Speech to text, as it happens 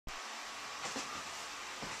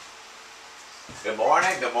Good morning,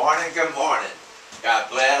 good morning, good morning. God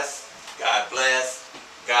bless, God bless,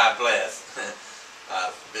 God bless.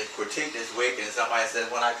 I've been critiqued this week, and somebody says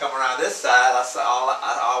when I come around this side,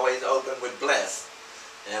 I always open with bless.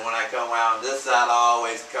 And when I come around this side, I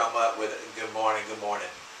always come up with good morning, good morning.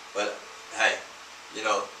 But hey, you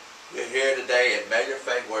know, we're here today at Measure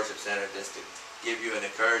Faith Worship Center just to give you an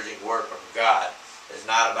encouraging word from God. It's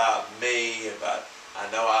not about me, I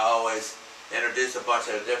know I always introduce a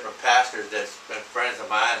bunch of different pastors that's been friends of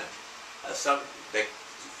mine, and a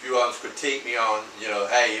few of them critique me on,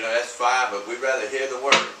 hey, that's fine, but we'd rather hear the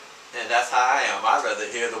word. And that's how I am. I'd rather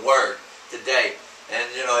hear the word today. And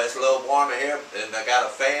it's a little warmer here, and I got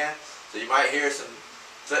a fan, so you might hear some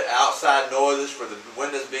outside noises for the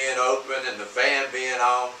windows being open and the fan being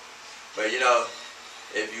on. But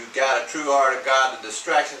if you got a true heart of God, the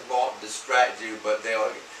distractions won't distract you, but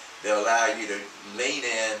they'll allow you to lean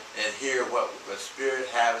in and hear what the Spirit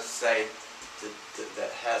has to say to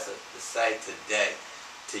say today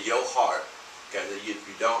to your heart. Because if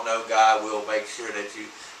you don't know God, we'll make sure that you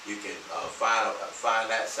can find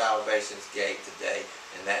that salvation's gate today,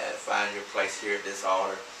 and find your place here at this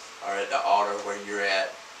altar, or at the altar where you're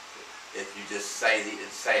at. If you just say it and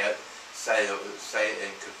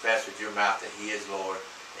confess with your mouth that He is Lord,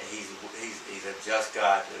 and He's a just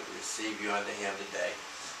God to receive you unto Him today.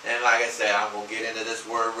 And like I said, I'm going to get into this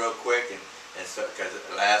word real quick, and so because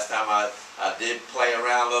last time I did play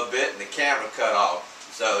around a little bit and the camera cut off.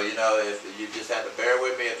 So if you just have to bear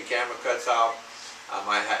with me if the camera cuts off,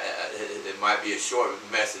 it might be a short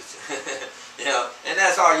message. And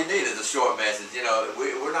that's all you need is a short message.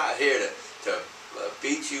 We're not here to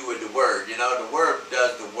beat you with the word. The word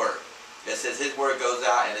does the work. It says His word goes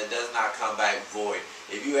out and it does not come back void.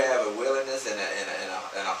 If you have a willingness and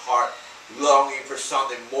a heart longing for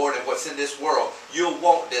something more than what's in this world, you'll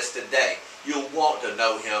want this today. You'll want to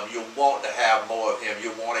know Him. You'll want to have more of Him.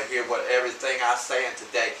 You'll want to hear what everything I'm saying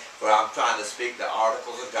today. Where I'm trying to speak the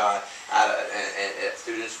articles of God and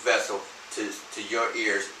through this vessel to your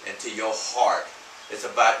ears and to your heart. It's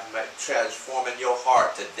about transforming your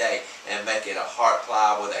heart today and making a heart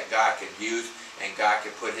pliable that God can use, and God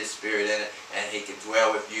can put His Spirit in it, and He can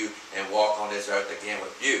dwell with you and walk on this earth again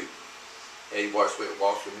with you. He walks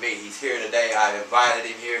with me. He's here today. I've invited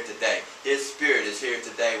Him here today. His Spirit is here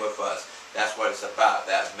today with us. That's what it's about,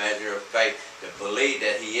 that measure of faith, to believe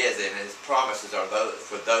that He is, and His promises are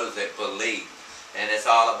for those that believe. And it's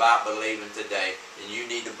all about believing today, and you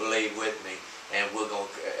need to believe with me. And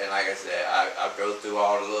like I said, I'll go through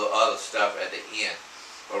all the little other stuff at the end.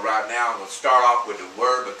 But right now, I'm going to start off with the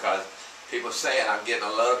word, because people saying I'm getting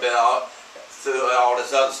a little bit through all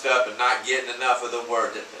this other stuff and not getting enough of the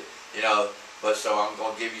word. But so I'm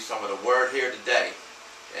going to give you some of the word here today.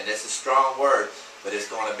 And it's a strong word, but it's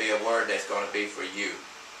going to be a word that's going to be for you.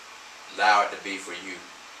 Allow it to be for you.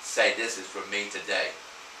 Say, this is for me today.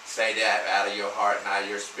 Say that out of your heart and out of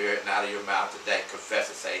your spirit and out of your mouth today.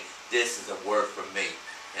 Confess it. Say, this is a word for me,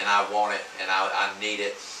 and I want it, and I need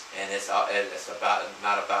it. And it's not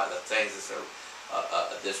about the things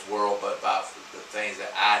of this world, but about the things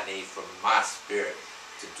that I need from my spirit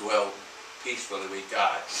to dwell peacefully with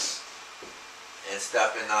God. And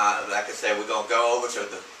stuff, and like I said, we're going to go over to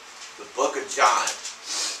the book of John,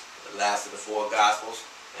 the last of the four Gospels,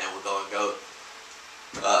 and we're going to go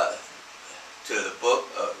to the book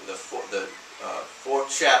of the fourth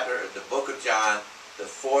chapter, the book of John, the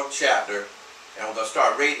fourth chapter, and we're going to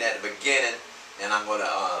start reading at the beginning, and I'm going to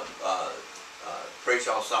preach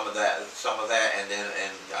on some of that, and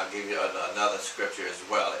I'll give you another scripture as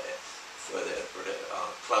well for the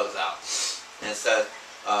close out. And so,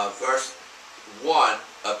 verse 1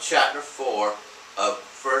 of chapter 4 of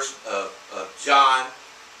John,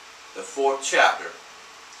 the fourth chapter.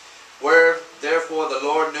 Where therefore the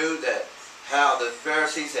Lord knew that how the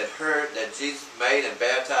Pharisees had heard that Jesus made and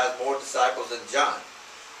baptized more disciples than John.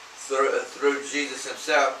 Through Jesus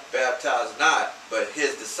Himself baptized not, but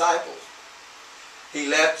His disciples. He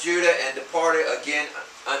left Judah and departed again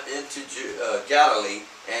into Galilee,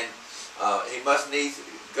 and He must needs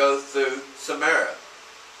go through Samaria.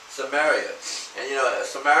 And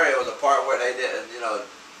Samaria was a part where they did,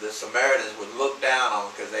 the Samaritans would look down on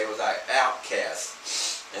them because they was like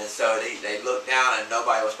outcasts. And so they looked down, and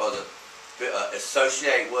nobody was supposed to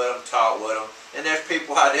associate with them, talk with them. And there's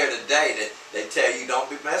people out there today that they tell you don't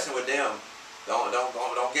be messing with them. Don't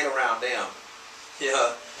get around them.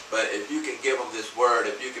 But if you can give them this word,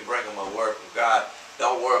 if you can bring them a word from God,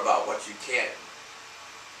 don't worry about what you can't.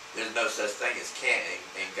 There's no such thing as can't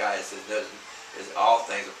in God. It says all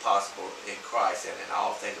things are possible in Christ, and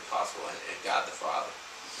all things are possible in God the Father.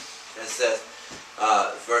 And it says,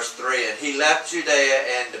 verse 3, and he left Judea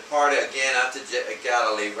and departed again unto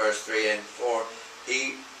Galilee, verse 3, and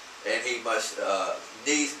he must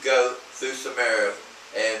needs go through Samaria.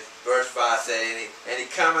 And verse 5 said, and he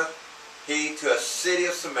cometh he to a city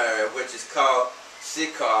of Samaria, which is called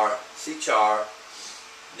Sychar,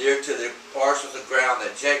 near to the parcels of ground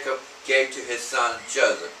that Jacob gave to his son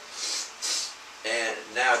Joseph. And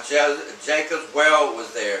now Jacob's well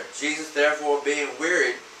was there. Jesus therefore, being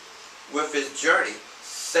wearied with his journey,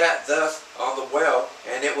 sat thus on the well,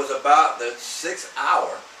 and it was about the 6th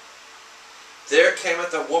hour. There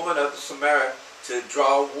cometh a woman of Samaria to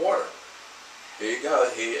draw water. Here you go.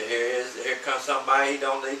 Here comes somebody he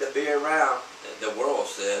don't need to be around, the world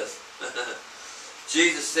says.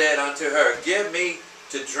 Jesus said unto her, give me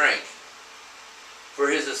to drink. For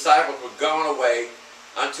his disciples were gone away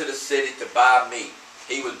unto the city to buy meat.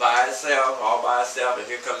 He was by himself, all by himself, and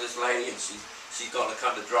here comes this lady, and she's going to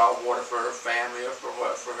come to draw water for her family or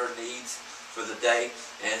for her needs for the day.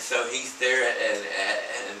 And so he's there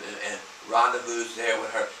and rendezvous there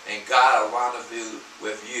with her. And God will rendezvous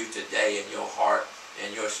with you today in your heart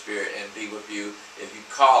and your spirit and be with you if you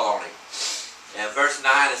call on him. And verse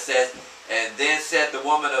 9 it says, and then said the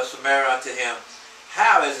woman of Samaria unto him,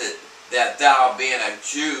 how is it that thou, being a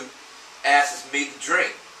Jew, askest me to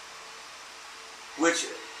drink? Which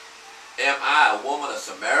am I, a woman of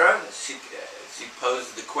Samaria? She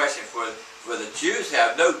poses the question, for the Jews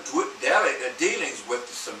have no dealings with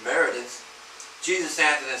the Samaritans. Jesus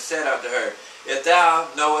answered and said unto her, if thou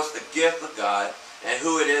knowest the gift of God, and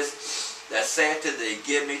who it is that saith to thee,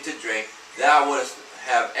 give me to drink, thou wouldst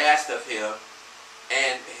have asked of him,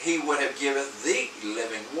 and he would have given thee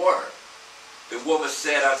living water. The woman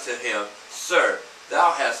said unto him, sir,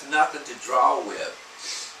 thou hast nothing to draw with.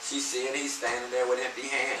 She's seeing he's standing there with empty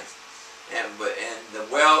hands. And the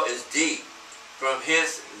well is deep. From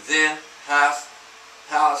hence then hast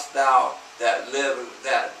thou that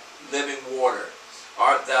living water.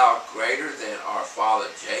 Art thou greater than our father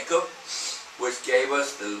Jacob, which gave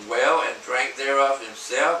us the well, and drank thereof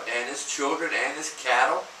himself, and his children, and his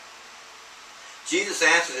cattle? Jesus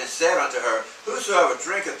answered and said unto her, whosoever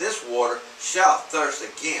drinketh this water shall thirst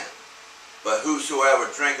again. But whosoever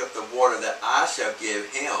drinketh the water that I shall give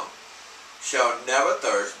him shall never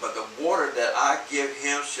thirst, but the water that I give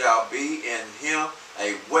him shall be in him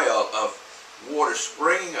a well of water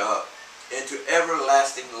springing up into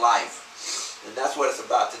everlasting life. And that's what it's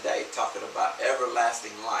about today, talking about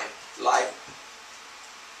everlasting life. Life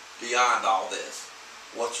beyond all this.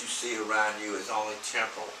 What you see around you is only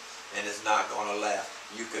temporal, and it's not going to last.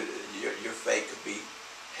 Your fate could be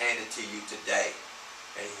handed to you today.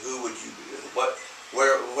 And who would you be?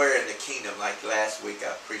 Where in the kingdom? Like last week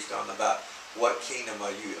I preached on about what kingdom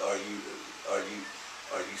are you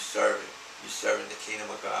serving? You serving the kingdom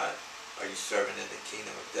of God? Are you serving in the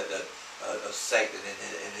kingdom of Satan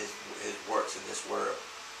and his works in this world?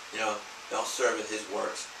 You know, don't serve in his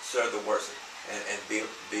works. Serve the works and be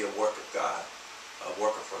a work of God, a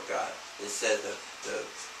worker for God. It says the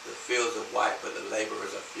fields are white, but the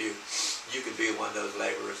laborers are few. You could be one of those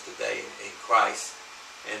laborers today in Christ.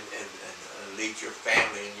 And lead your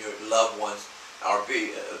family and your loved ones, or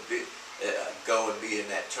go and be in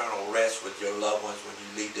that eternal rest with your loved ones when you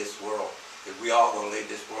leave this world. Because we all going to leave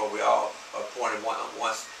this world. We all are appointed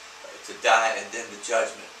once to die, and then the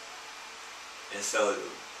judgment. And so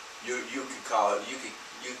you can call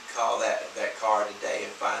that card today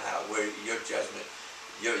and find out where your judgment,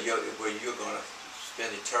 where you're going to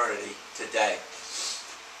spend eternity today.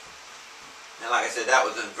 And like I said, that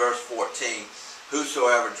was in verse 14.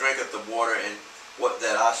 Whosoever drinketh the water and what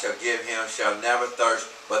that I shall give him shall never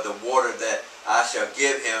thirst, but the water that I shall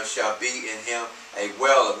give him shall be in him a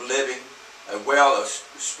well of living, a well of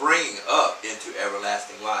springing up into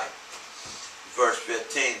everlasting life. Verse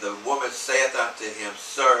 15, the woman saith unto him,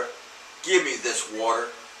 sir, give me this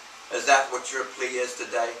water. Is that what your plea is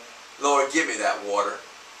today? Lord, give me that water.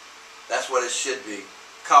 That's what it should be.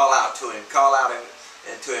 Call out to him. Call out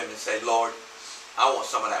to him and say, Lord, I want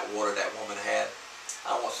some of that water that woman had.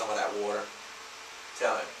 I want some of that water.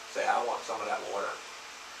 Tell him. Say, I want some of that water.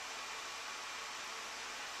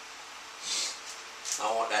 I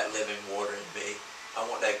want that living water in me. I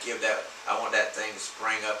want that thing to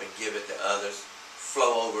spring up and give it to others.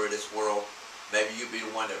 Flow over this world. Maybe you be the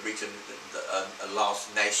one that reaches a lost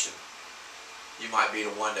nation. You might be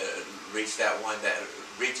the one that reach that one that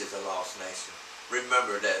reaches a lost nation.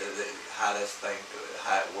 Remember how this thing,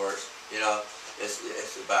 how it works. You know,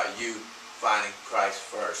 it's about you finding Christ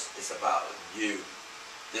first. It's about you.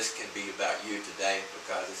 This can be about you today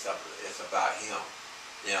because it's about him.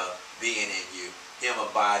 You know, being in you, him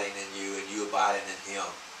abiding in you, and you abiding in him.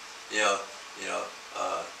 You know, you know,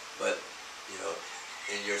 but, you know,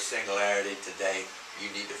 in your singularity today, you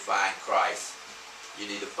need to find Christ. You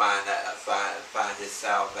need to find His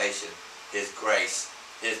salvation, His grace,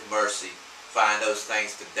 His mercy. Find those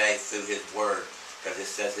things today through His Word, because it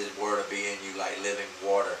says His Word will be in you like living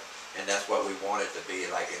water, and that's what we want it to be,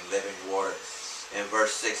 like in living water. And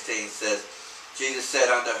verse 16 says, Jesus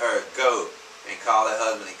said unto her, Go and call thy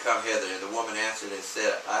husband and come hither. And the woman answered and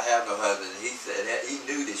said, I have no husband. And he said, he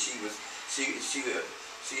knew that she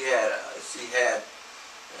had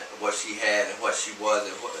what she had and what she was,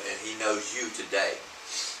 and He knows you today.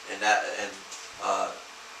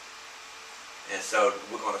 And so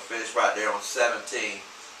we're going to finish right there on 17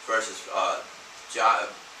 verses, John,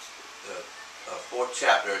 4th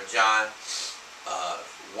chapter of John,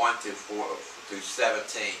 1 through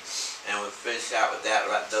 17, and we'll finish out with that,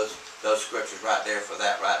 right, those scriptures right there for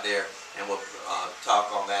that right there, and we'll talk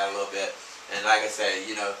on that a little bit. And like I say,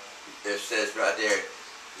 you know, it says right there,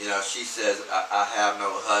 you know, she says, I have no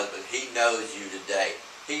husband. He knows you today.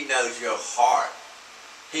 He knows your heart.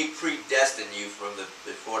 He predestined you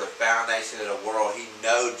before the foundation of the world. He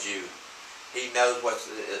knows you. He knows what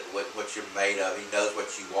you're made of. He knows what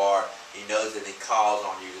you are. He knows that He calls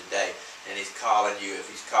on you today. And He's calling you. If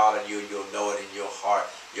He's calling you, you'll know it in your heart.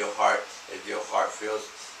 Your heart, if your heart feels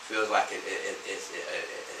like it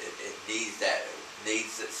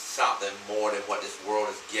needs something more than what this world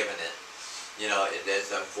is giving it. You know,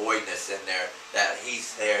 there's a voidness in there that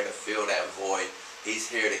He's here to fill that void. He's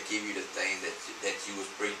here to give you the things that you was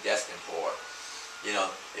predestined for. You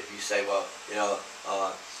know, if you say, well, you know,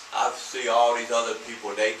 I see all these other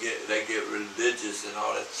people, they get religious and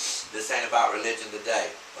all this. This ain't about religion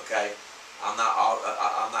today, okay? I'm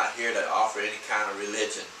not here to offer any kind of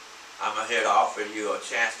religion. I'm here to offer you a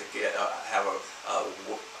chance to have a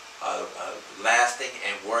lasting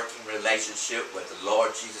and working relationship with the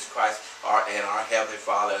Lord Jesus Christ and our Heavenly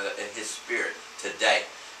Father and His Spirit today.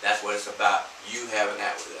 That's what it's about. You having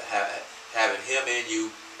Him in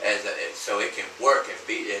you so it can work and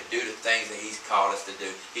do the things that He's called us to do.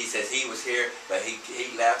 He says He was here, but He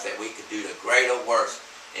left that we could do the greater works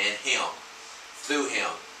in Him, through Him,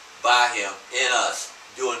 by Him, in us,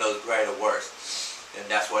 doing those greater works. And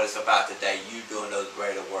that's what it's about today. You doing those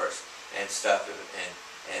greater works and stuff,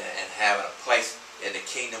 and having a place in the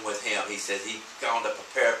kingdom with Him. He says He's going to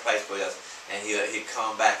prepare a place for us, and He'll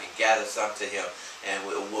come back and gather some to Him, and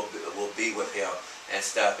we'll be with Him and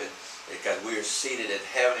stuff. And because we are seated in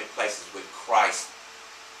heavenly places with Christ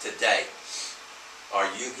today. Are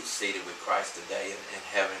you seated with Christ today in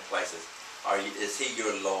heavenly places? Is He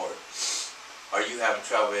your Lord? Are you having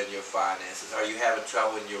trouble in your finances? Are you having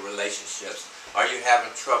trouble in your relationships? Are you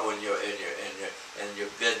having trouble in your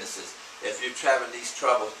businesses? If you're having these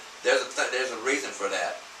troubles, there's a reason for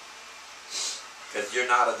that. Because you're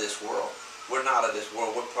not of this world. We're not of this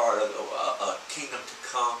world. We're part of a kingdom to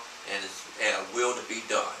come and a will to be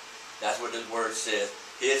done. That's what this word says.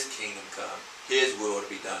 His kingdom come. His will to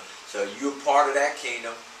be done. So you're part of that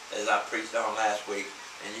kingdom, as I preached on last week.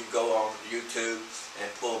 And you go on YouTube and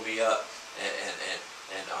pull me up.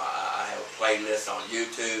 And I have a playlist on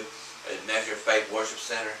YouTube, Measure Faith Worship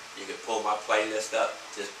Center. You can pull my playlist up,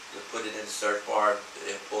 just put it in the search bar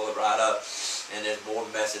and pull it right up. And there's more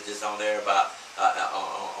messages on there about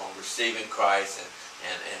on receiving Christ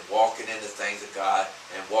and walking in the things of God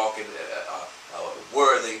and walking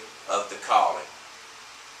worthy of the calling.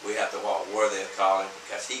 We have to walk worthy of calling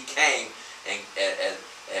because He came and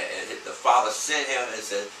the Father sent Him and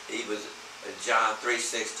said He was. John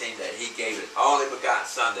 3:16, that He gave His only begotten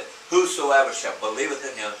Son, that whosoever shall believeth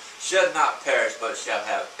in Him should not perish, but shall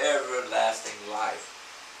have everlasting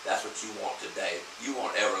life. That's what you want today. You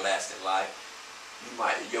want everlasting life. You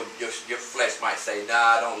might, your flesh might say,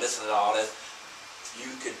 nah, I don't listen to all this. You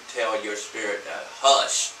can tell your spirit to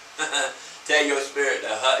hush. Tell your spirit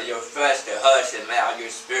your flesh to hush, and allow your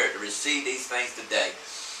spirit to receive these things today.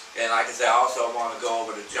 And like I said, also I want to go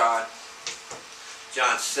over to John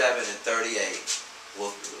 7 and 38.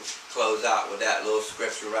 We'll close out with that little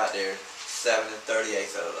scripture right there. 7 and 38.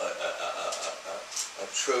 So a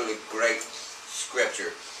truly great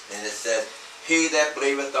scripture. And it says, He that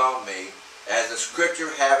believeth on me, as the scripture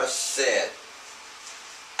hath said,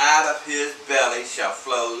 out of his belly shall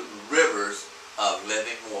flow rivers of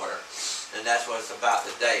living water. And that's what it's about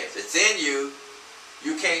today. If it's in you,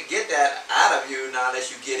 you can't get that out of you not unless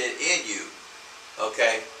you get it in you.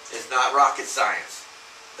 Okay? It's not rocket science.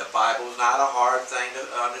 The Bible is not a hard thing to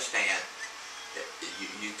understand.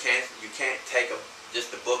 You can't take just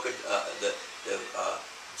the book of the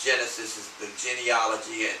Genesis, the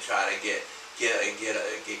genealogy, and try to get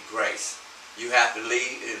grace. You have to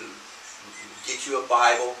get you a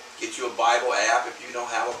Bible, Get you a Bible app if you don't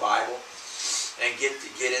have a Bible, and get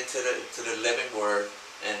into the living Word,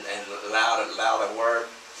 and allow the Word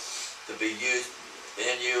to be used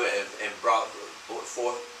in you and brought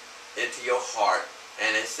forth into your heart.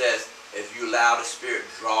 And it says, if you allow the Spirit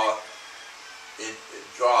draweth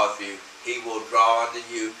you, He will draw unto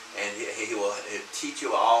you, and He'll teach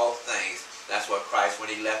you all things. That's what Christ, when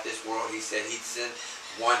He left this world, He said He'd send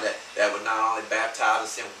one that would not only baptize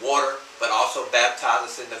us in water, but also baptize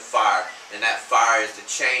us in the fire. And that fire is to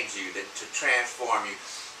change you, to transform you.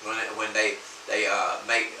 When they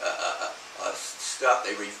make stuff,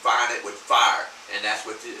 they refine it with fire. And that's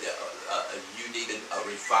what you need, a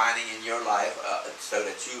refining in your life, so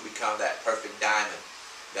that you become that perfect diamond,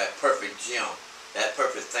 that perfect gem, that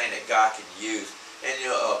perfect thing that God can use. And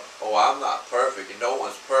oh, I'm not perfect, and no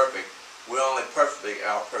one's perfect. We're only perfect.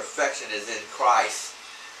 Our perfection is in Christ.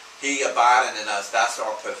 He abiding in us. That's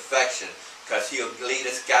our perfection, because He'll lead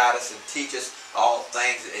us, guide us, and teach us all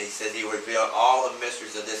things. He says He revealed all the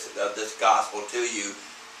mysteries of this gospel to you,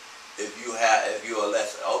 if you will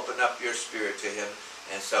let's open up your spirit to Him.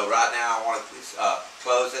 And so right now I want to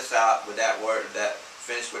close this out with that word,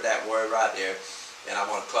 finish with that word right there. And I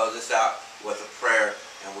want to close this out with a prayer,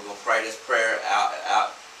 and we're going to pray this prayer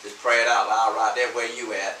out. Just pray it out loud right there where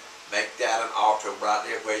you at. Make that an altar right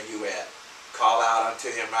there where you at. Call out unto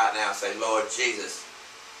Him right now and say, Lord Jesus,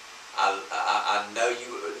 I know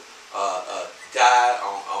You died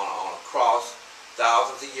on a cross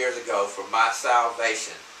thousands of years ago for my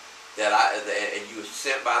salvation. And You were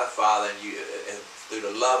sent by the Father, and through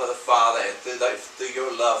the love of the Father, and through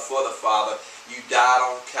Your love for the Father, You died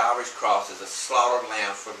on Calvary's cross as a slaughtered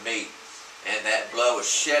lamb for me. And that blood was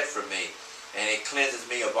shed for me, and it cleanses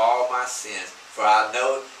me of all my sins. For I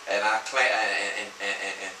know and I claim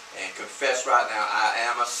and confess right now, I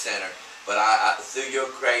am a sinner. But through Your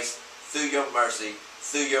grace, through Your mercy,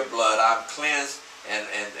 through Your blood, I'm cleansed and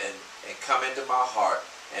come into my heart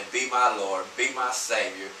and be my Lord, be my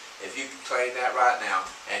Savior. If you can claim that right now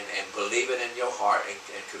and believe it in your heart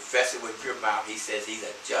and confess it with your mouth, He says He's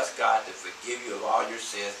a just God to forgive you of all your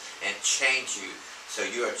sins and change you. So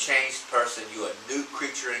you're a changed person. You're a new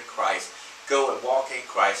creature in Christ. Go and walk in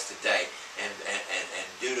Christ today and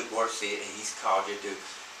do the works that He's called you to do.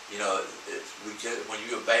 You know, when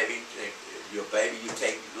you're a baby, you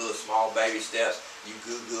take little small baby steps. You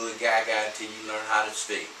goo and gaga until you learn how to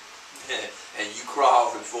speak. And you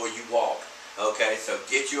crawl before you walk. Okay, so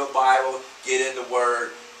get you a Bible, get in the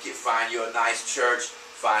Word, find you a nice church,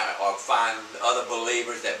 find other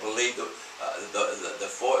believers that believe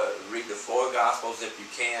read the four Gospels if you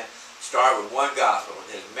can. Start with one Gospel.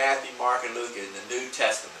 There's Matthew, Mark, and Luke in the New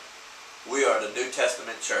Testament. We are the New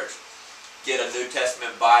Testament church. Get a New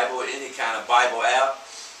Testament Bible, any kind of Bible app.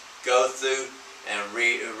 Go through and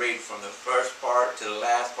read from the first part to the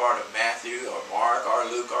last part of Matthew or Mark or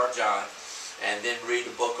Luke or John, and then read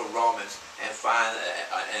the book of Romans and find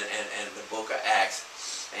and the book of Acts,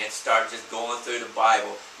 and start just going through the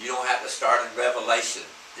Bible. You don't have to start in Revelation.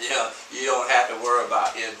 You know, you don't have to worry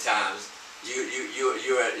about end times. You're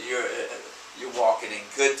walking in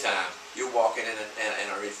good times. You're walking in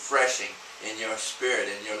a refreshing in your spirit,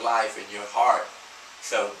 in your life, in your heart.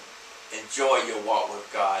 So enjoy your walk with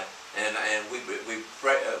God, and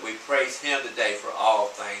we praise Him today for all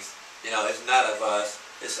things. You know, it's none of us.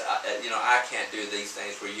 It's I can't do these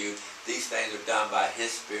things for you. These things are done by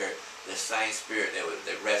His Spirit, the same Spirit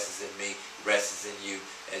that rests in me, rests in you,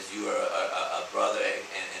 as you are a brother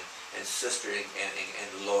and sister in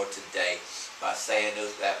the Lord today, by saying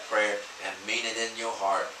that prayer and mean it in your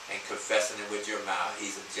heart and confessing it with your mouth.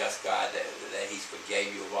 He's a just God, that He's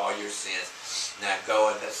forgave you of all your sins. Now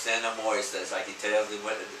go and sin no more. He says, like He tells the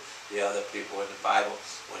other people in the Bible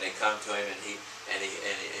when they come to Him, and he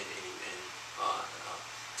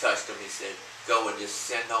touched them. He said, go and just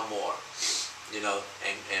sin no more. You know,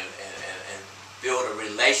 and build a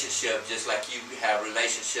relationship just like you have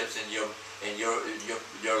relationships in your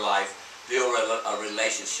life. Build a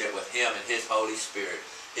relationship with Him and His Holy Spirit.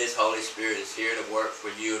 His Holy Spirit is here to work for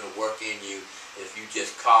you and to work in you. If you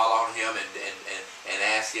just call on Him and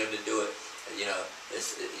ask Him to do it, you know,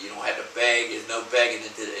 you don't have to beg. There's no begging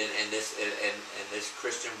in this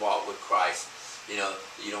Christian walk with Christ. You know,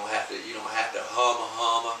 you don't have to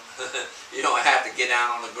hum. You don't have to get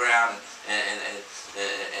down on the ground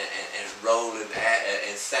and roll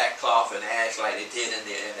in sackcloth and ash like they did in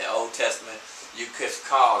the Old Testament. You just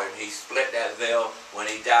call Him. He split that veil when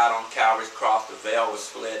He died on Calvary's cross. The veil was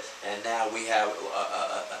split, and now we have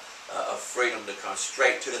a freedom to come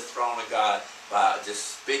straight to the throne of God by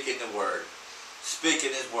just speaking the Word, speaking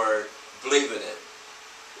His Word, believing it.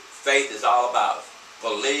 Faith is all about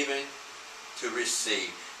believing to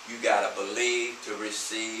receive. You got to believe to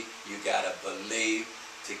receive. You got to believe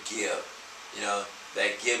to give. You know,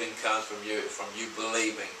 that giving comes from you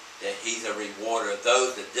believing that he's a rewarder of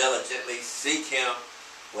those that diligently seek him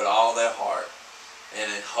with all their heart. And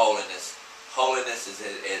in holiness. Holiness is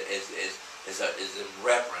in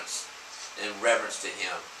reverence. In reverence to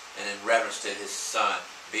him. And in reverence to his son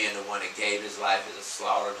being the one that gave his life as a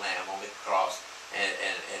slaughtered lamb on the cross and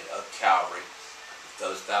of Calvary.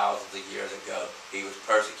 Those thousands of years ago, he was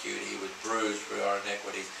persecuted. He was bruised for our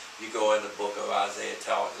iniquities. You go in the book of Isaiah, it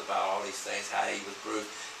talks about all these things, how he was bruised.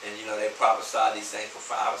 And you know, they prophesied these things for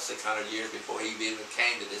 500 or 600 years before he even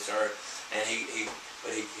came to this earth. And he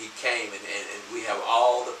came, and we have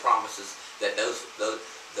all the promises that the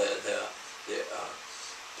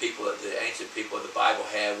people, the ancient people of the Bible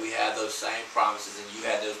had. We have those same promises, and you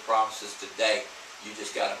have those promises today. You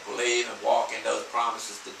just got to believe and walk in those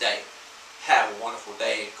promises today. Have a wonderful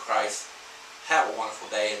day in Christ. Have a wonderful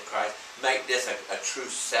day in Christ. Make this a true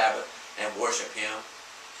Sabbath and worship him.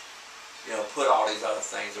 You know, put all these other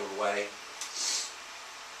things away.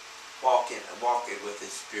 Walk in with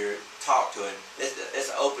his spirit. Talk to him. It's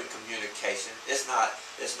open communication. It's not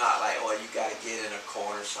like, oh, you got to get in a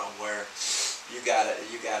corner somewhere. You gotta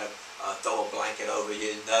throw a blanket over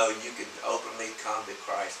you. No, you can openly come to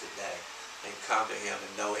Christ today and come to him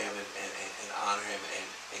and know him and honor him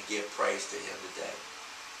and give praise to him today.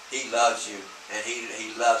 He loves you, and he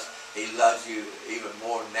loves you even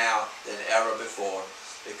more now than ever before,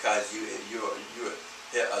 because you're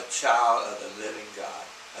a child of the living God,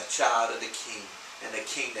 a child of the King, and the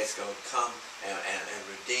King that's going to come and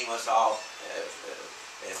redeem us all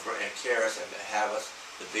and carry us and have us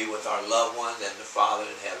to be with our loved ones and the Father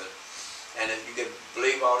in heaven. And if you can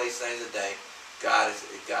believe all these things today, God,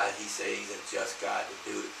 he said he's a just God to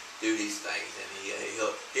do these things, and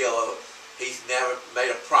he's never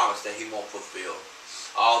made a promise that he won't fulfill.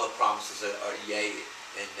 All the promises are yea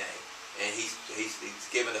and nay, and he's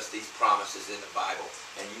given us these promises in the Bible.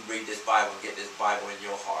 And you read this Bible and get this Bible in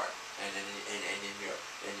your heart and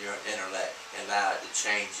in your intellect, and allow it to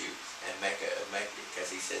change you and make it, because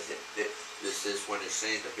he says this is when there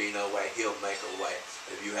seems to be no way, he'll make a way.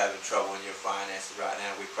 If you're having trouble in your finances right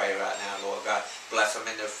now, we pray right now, Lord God, bless them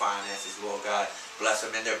in their finances, Lord God. Bless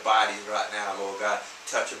them in their bodies right now, Lord God.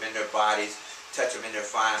 Touch them in their bodies. Touch them in their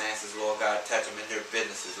finances, Lord God. Touch them in their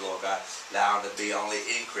businesses, Lord God. Allow them to be only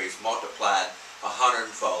increased, multiplied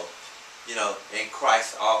 100-fold. You know, in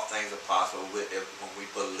Christ all things are possible when we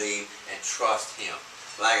believe and trust him.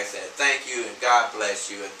 Like I said, thank you and God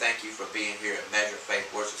bless you, and thank you for being here at Measure of Faith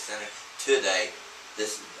Worship Center today,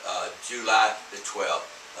 this July the 12th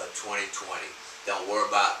of 2020. Don't worry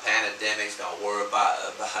about pandemics. Don't worry about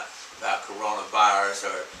coronavirus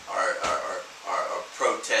or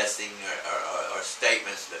protesting or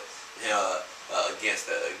statements that, you know, against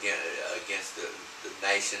the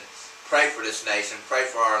nation. Pray for this nation. Pray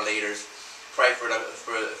for our leaders. Pray for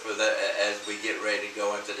as we get ready to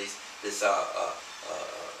go into this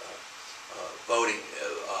voting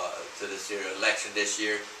to this year election this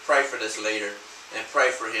year. Pray for this leader and pray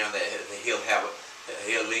for him that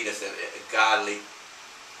he'll lead us in godly,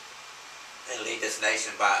 and lead this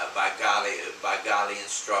nation by godly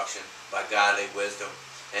instruction, by godly wisdom,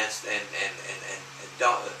 and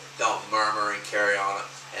don't murmur and carry on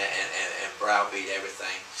and browbeat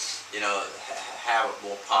everything. You know, have a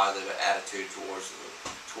more positive attitude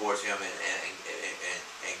towards him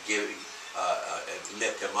and give and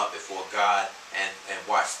lift him up before God and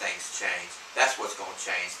watch things change. That's what's going to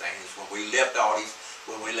change things. Is when we lift all these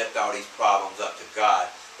problems up to God.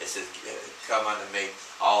 It says, "Come unto me,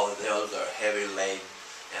 all of those are heavy laden,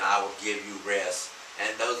 and I will give you rest."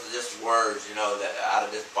 And those are just words, you know, that out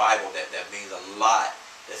of this Bible that means a lot.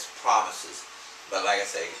 That's promises. But like I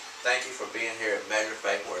say, thank you for being here at Measure of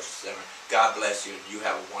Faith Worship Center. God bless you, and you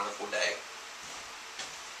have a wonderful day.